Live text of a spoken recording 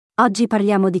Oggi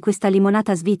parliamo di questa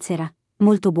limonata svizzera,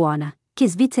 molto buona, che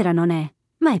svizzera non è,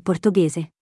 ma è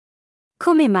portoghese.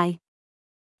 Come mai?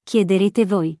 Chiederete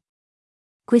voi.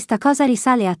 Questa cosa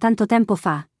risale a tanto tempo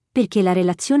fa, perché la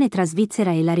relazione tra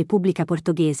Svizzera e la Repubblica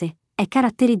Portoghese è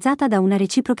caratterizzata da una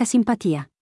reciproca simpatia.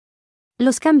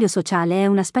 Lo scambio sociale è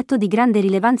un aspetto di grande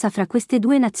rilevanza fra queste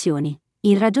due nazioni,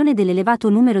 in ragione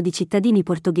dell'elevato numero di cittadini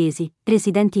portoghesi,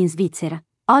 residenti in Svizzera,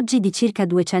 oggi di circa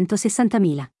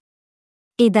 260.000.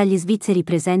 E dagli svizzeri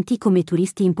presenti come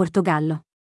turisti in Portogallo.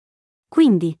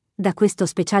 Quindi, da questo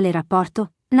speciale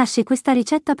rapporto, nasce questa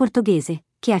ricetta portoghese,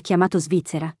 che ha chiamato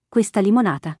svizzera, questa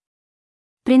limonata.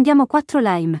 Prendiamo 4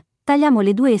 lime, tagliamo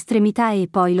le due estremità e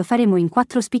poi lo faremo in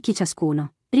 4 spicchi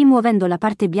ciascuno, rimuovendo la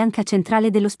parte bianca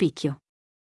centrale dello spicchio.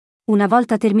 Una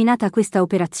volta terminata questa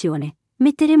operazione,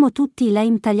 metteremo tutti i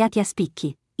lime tagliati a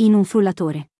spicchi, in un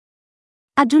frullatore.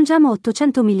 Aggiungiamo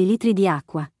 800 ml di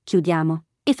acqua, chiudiamo,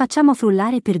 e facciamo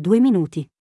frullare per 2 minuti.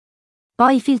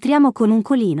 Poi filtriamo con un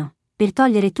colino, per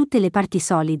togliere tutte le parti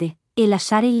solide, e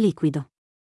lasciare il liquido.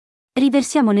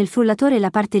 Riversiamo nel frullatore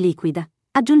la parte liquida,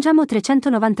 aggiungiamo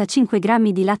 395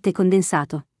 g di latte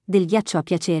condensato, del ghiaccio a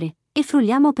piacere, e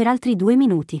frulliamo per altri 2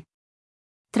 minuti.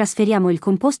 Trasferiamo il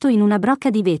composto in una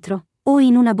brocca di vetro, o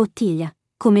in una bottiglia,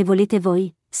 come volete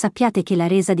voi, sappiate che la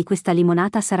resa di questa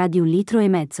limonata sarà di 1,5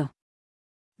 litri.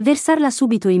 Versarla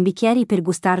subito in bicchieri per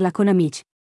gustarla con amici.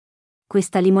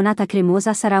 Questa limonata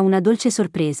cremosa sarà una dolce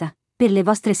sorpresa, per le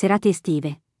vostre serate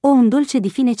estive, o un dolce di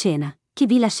fine cena, che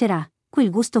vi lascerà quel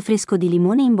gusto fresco di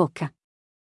limone in bocca.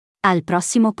 Al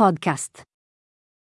prossimo podcast!